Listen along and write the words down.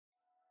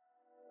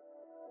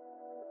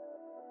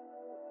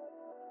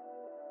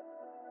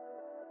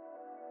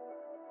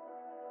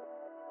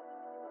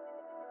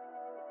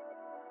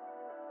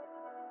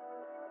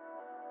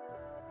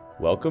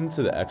Welcome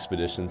to the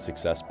Expedition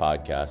Success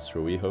Podcast,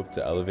 where we hope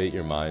to elevate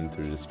your mind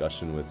through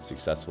discussion with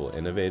successful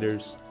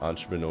innovators,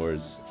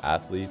 entrepreneurs,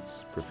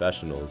 athletes,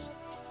 professionals,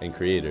 and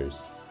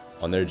creators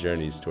on their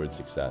journeys towards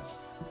success.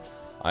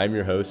 I'm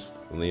your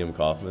host, Liam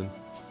Kaufman.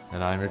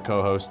 And I'm your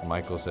co-host,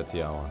 Michael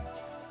Setiawan.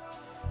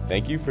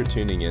 Thank you for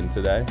tuning in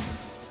today.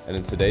 And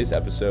in today's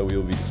episode, we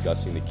will be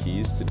discussing the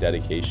keys to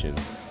dedication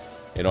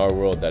in our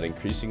world that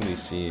increasingly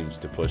seems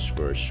to push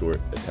for a short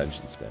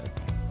attention span.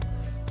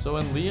 So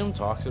when Liam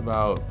talks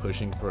about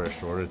pushing for a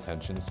short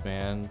attention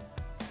span,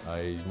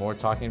 he's more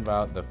talking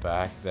about the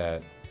fact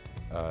that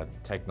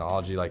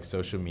technology like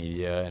social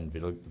media and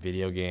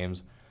video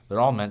games,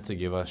 they're all meant to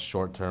give us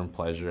short-term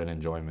pleasure and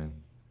enjoyment.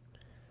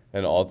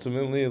 And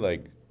ultimately,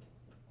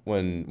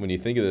 when you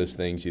think of those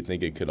things, you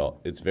think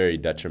it's very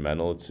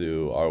detrimental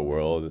to our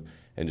world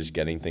and just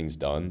getting things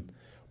done.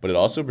 But it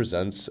also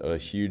presents a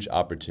huge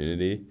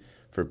opportunity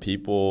for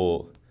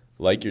people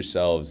like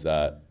yourselves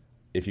that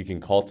if you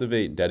can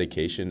cultivate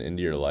dedication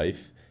into your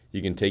life,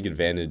 you can take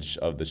advantage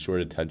of the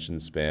short attention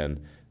span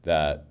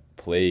that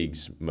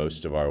plagues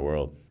most of our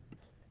world.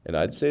 And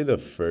I'd say the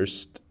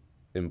first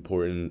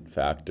important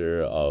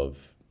factor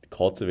of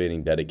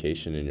cultivating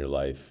dedication in your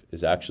life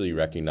is actually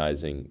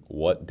recognizing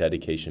what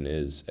dedication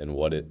is and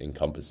what it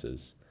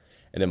encompasses.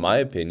 And in my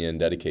opinion,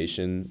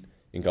 dedication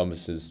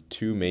encompasses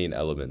two main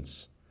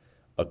elements: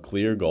 a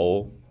clear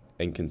goal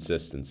and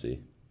consistency.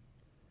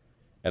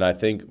 And I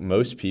think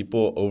most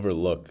people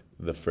overlook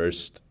the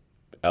first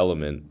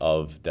element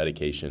of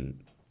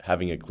dedication,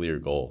 having a clear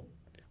goal.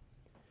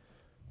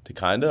 To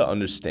kind of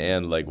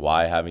understand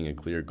why having a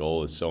clear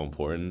goal is so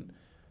important,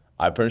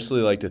 I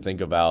personally like to think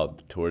about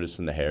the tortoise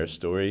and the hare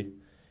story,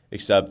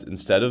 except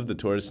instead of the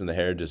tortoise and the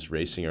hare just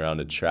racing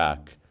around a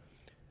track,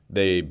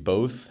 they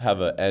both have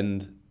an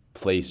end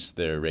place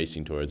they're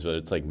racing towards, whether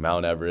it's like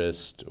Mount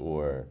Everest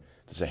or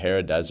the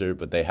Sahara Desert,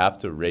 but they have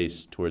to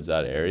race towards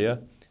that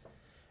area.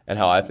 And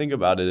how I think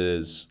about it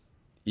is,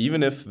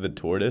 even if the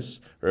tortoise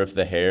or if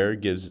the hare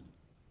gives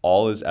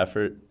all his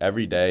effort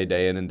every day,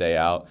 day in and day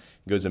out,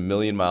 goes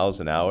 1,000,000 miles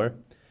an hour,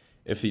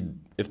 if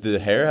the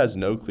hare has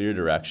no clear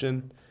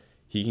direction,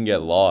 he can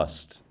get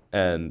lost.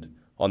 And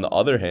on the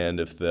other hand,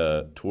 if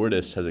the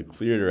tortoise has a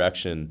clear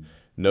direction,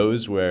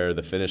 knows where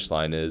the finish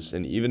line is,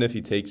 and even if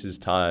he takes his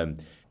time,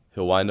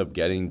 he'll wind up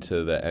getting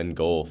to the end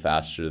goal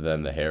faster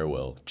than the hare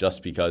will,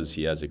 just because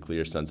he has a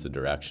clear sense of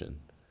direction.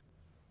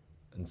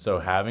 And so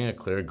having a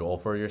clear goal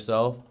for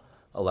yourself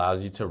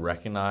allows you to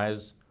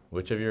recognize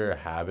which of your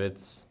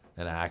habits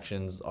and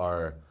actions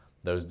are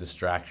those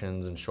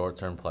distractions and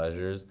short-term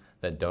pleasures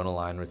that don't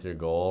align with your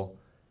goal.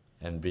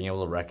 And being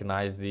able to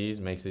recognize these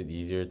makes it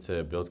easier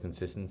to build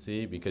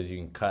consistency because you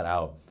can cut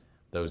out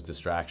those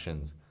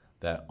distractions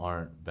that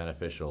aren't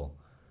beneficial.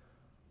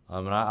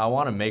 And I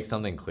want to make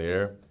something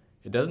clear.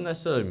 It doesn't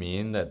necessarily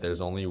mean that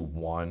there's only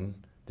one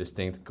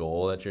distinct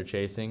goal that you're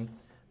chasing,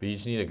 but you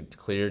just need a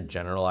clear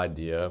general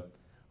idea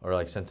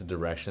or sense of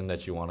direction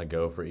that you want to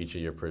go for each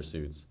of your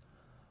pursuits.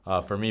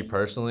 For me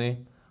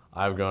personally,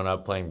 I've grown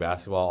up playing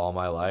basketball all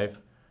my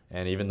life,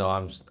 and even though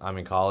I'm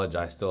in college,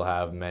 I still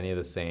have many of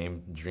the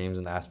same dreams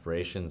and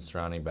aspirations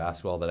surrounding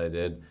basketball that I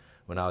did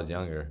when I was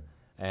younger.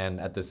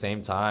 And at the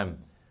same time,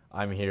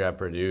 I'm here at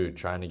Purdue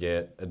trying to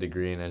get a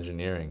degree in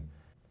engineering.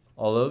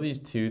 Although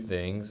these two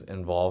things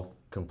involve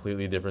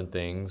completely different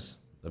things,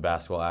 the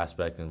basketball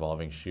aspect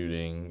involving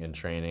shooting and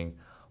training,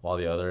 while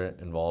the other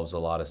involves a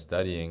lot of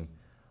studying,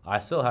 I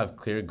still have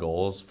clear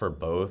goals for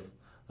both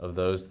of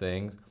those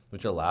things,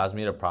 which allows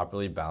me to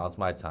properly balance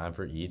my time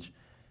for each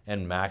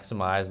and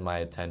maximize my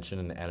attention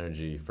and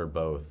energy for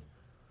both.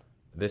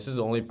 This is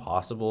only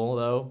possible,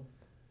 though,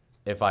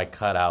 if I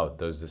cut out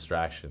those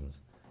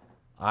distractions.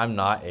 I'm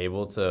not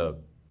able to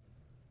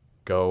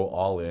go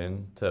all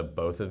in to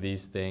both of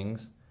these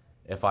things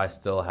if I'm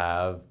still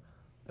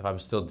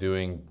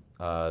doing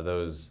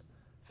those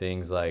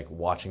things like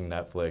watching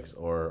Netflix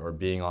or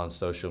being on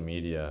social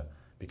media,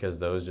 because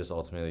those just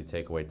ultimately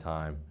take away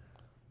time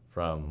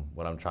from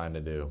what I'm trying to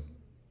do.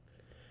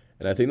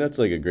 And I think that's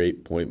a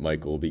great point,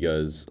 Michael,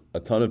 because a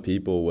ton of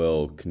people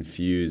will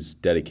confuse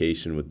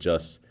dedication with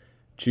just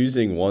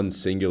choosing one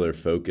singular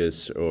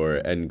focus or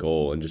end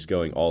goal and just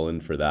going all in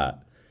for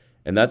that.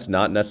 And that's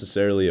not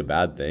necessarily a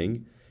bad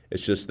thing.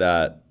 It's just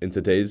that in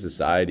today's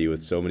society,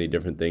 with so many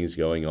different things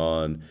going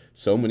on,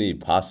 so many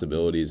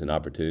possibilities and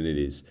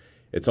opportunities,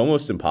 it's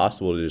almost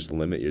impossible to just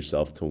limit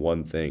yourself to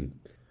one thing.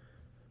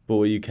 But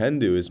what you can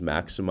do is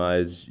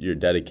maximize your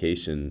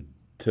dedication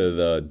to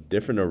the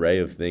different array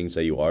of things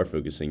that you are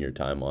focusing your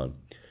time on.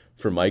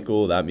 For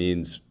Michael, that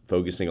means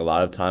focusing a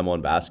lot of time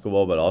on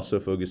basketball, but also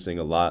focusing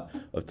a lot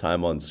of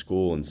time on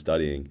school and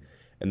studying.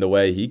 And the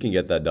way he can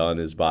get that done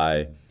is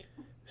by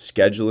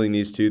scheduling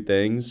these two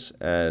things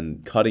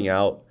and cutting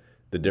out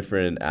the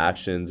different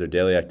actions or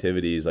daily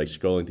activities like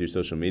scrolling through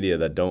social media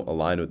that don't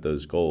align with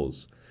those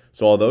goals.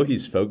 So although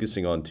he's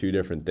focusing on two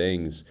different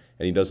things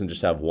and he doesn't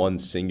just have one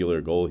singular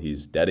goal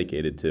he's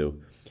dedicated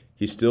to,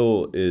 he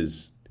still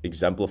is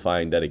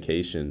exemplifying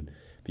dedication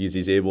because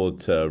he's able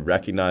to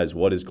recognize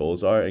what his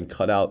goals are and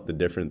cut out the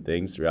different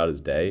things throughout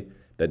his day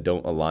that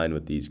don't align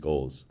with these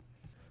goals.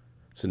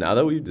 So now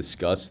that we've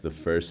discussed the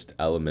first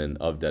element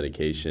of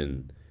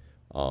dedication,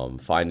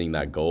 finding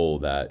that goal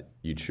that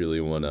you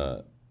truly want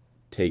to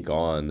take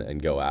on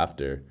and go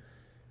after,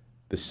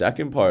 the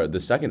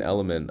second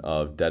element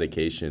of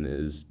dedication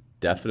is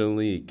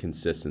definitely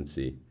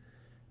consistency.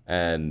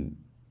 And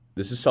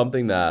this is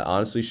something that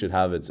honestly should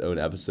have its own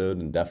episode,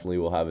 and definitely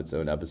will have its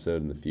own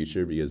episode in the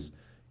future, because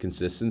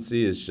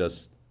consistency is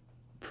just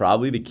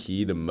probably the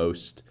key to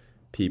most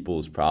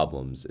people's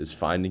problems, is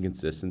finding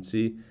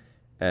consistency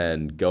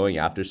and going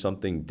after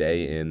something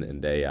day in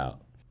and day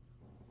out.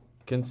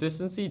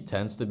 Consistency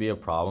tends to be a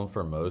problem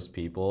for most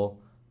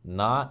people,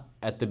 not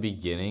at the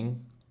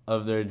beginning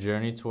of their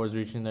journey towards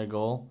reaching their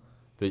goal,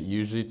 but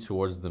usually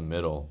towards the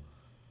middle.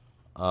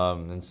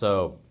 And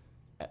so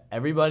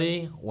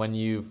everybody, when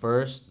you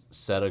first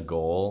set a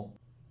goal,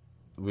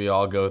 we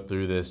all go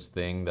through this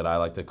thing that I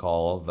like to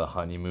call the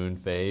honeymoon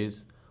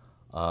phase.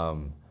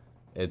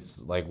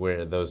 It's like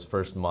where those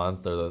first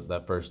month or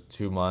that first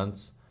 2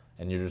 months,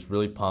 and you're just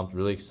really pumped,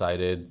 really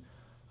excited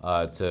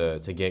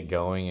to get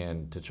going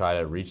and to try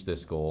to reach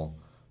this goal.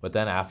 But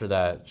then after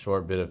that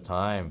short bit of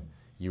time,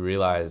 you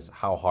realize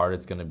how hard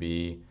it's going to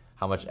be,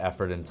 how much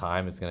effort and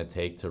time it's going to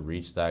take to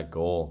reach that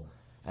goal.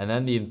 And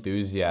then the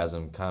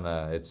enthusiasm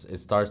it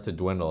starts to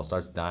dwindle,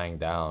 starts dying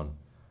down.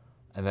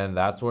 And then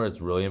that's where it's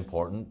really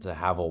important to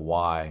have a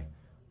why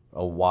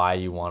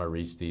you want to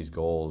reach these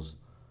goals.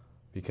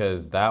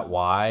 Because that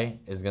why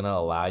is going to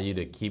allow you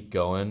to keep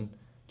going,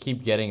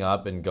 keep getting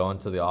up and going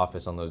to the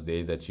office on those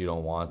days that you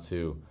don't want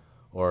to,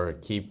 or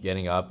keep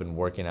getting up and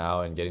working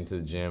out and getting to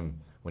the gym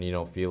when you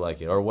don't feel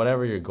like it, or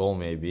whatever your goal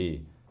may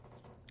be.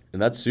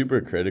 And that's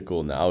super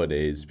critical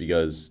nowadays,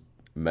 because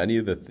many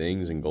of the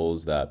things and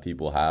goals that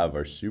people have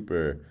are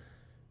super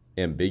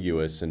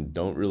ambiguous and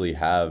don't really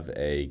have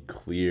a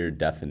clear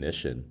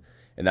definition.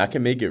 And that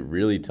can make it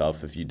really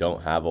tough if you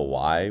don't have a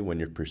why when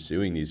you're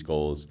pursuing these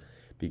goals,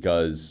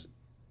 because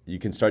you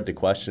can start to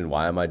question,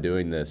 why am I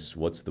doing this?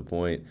 What's the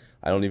point?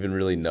 I don't even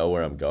really know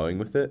where I'm going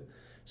with it.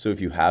 So if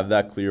you have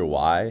that clear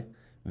why,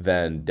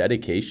 then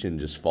dedication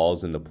just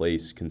falls into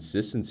place.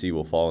 Consistency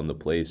will fall into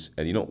place,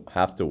 and you don't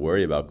have to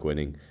worry about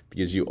quitting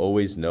because you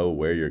always know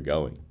where you're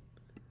going.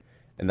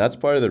 And that's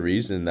part of the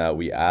reason that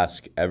we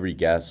ask every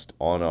guest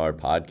on our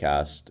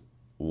podcast,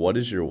 what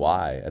is your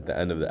why at the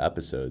end of the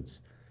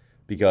episodes?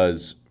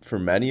 Because for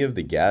many of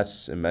the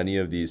guests and many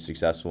of these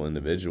successful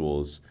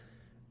individuals,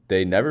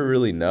 they never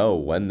really know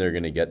when they're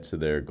going to get to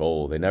their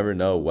goal. They never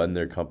know when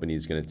their company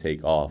is going to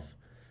take off.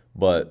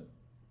 But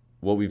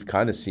what we've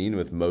kind of seen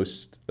with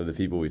most of the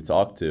people we've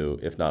talked to,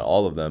 if not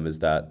all of them, is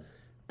that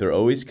they're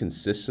always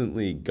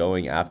consistently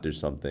going after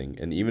something.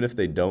 And even if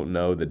they don't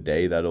know the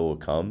day that it will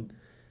come,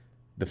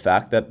 the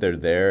fact that they're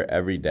there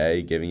every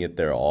day giving it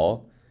their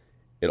all,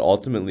 it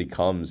ultimately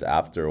comes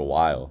after a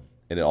while.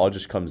 And it all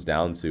just comes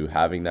down to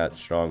having that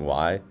strong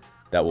why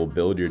that will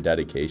build your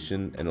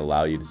dedication and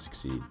allow you to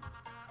succeed.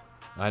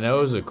 I know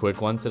it was a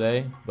quick one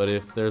today, but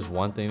if there's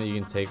one thing that you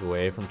can take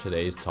away from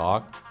today's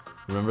talk,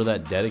 remember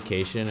that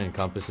dedication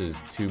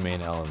encompasses two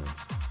main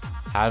elements: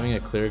 having a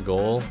clear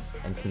goal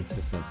and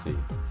consistency.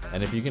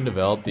 And if you can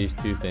develop these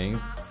two things,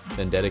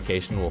 then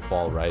dedication will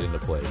fall right into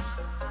place.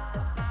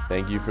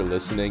 Thank you for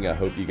listening. I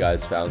hope you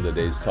guys found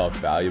today's talk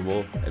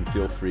valuable, and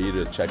feel free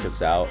to check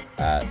us out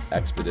at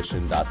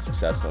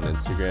expedition.success on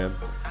Instagram.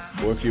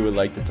 Or if you would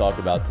like to talk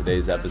about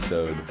today's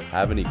episode,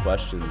 have any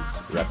questions,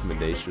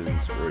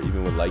 recommendations, or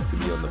even would like to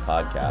be on the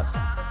podcast,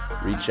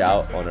 reach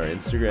out on our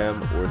Instagram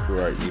or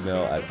through our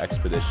email at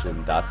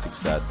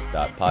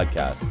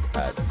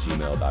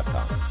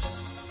expedition.success.podcast@gmail.com.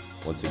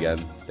 Once again,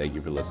 thank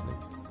you for listening.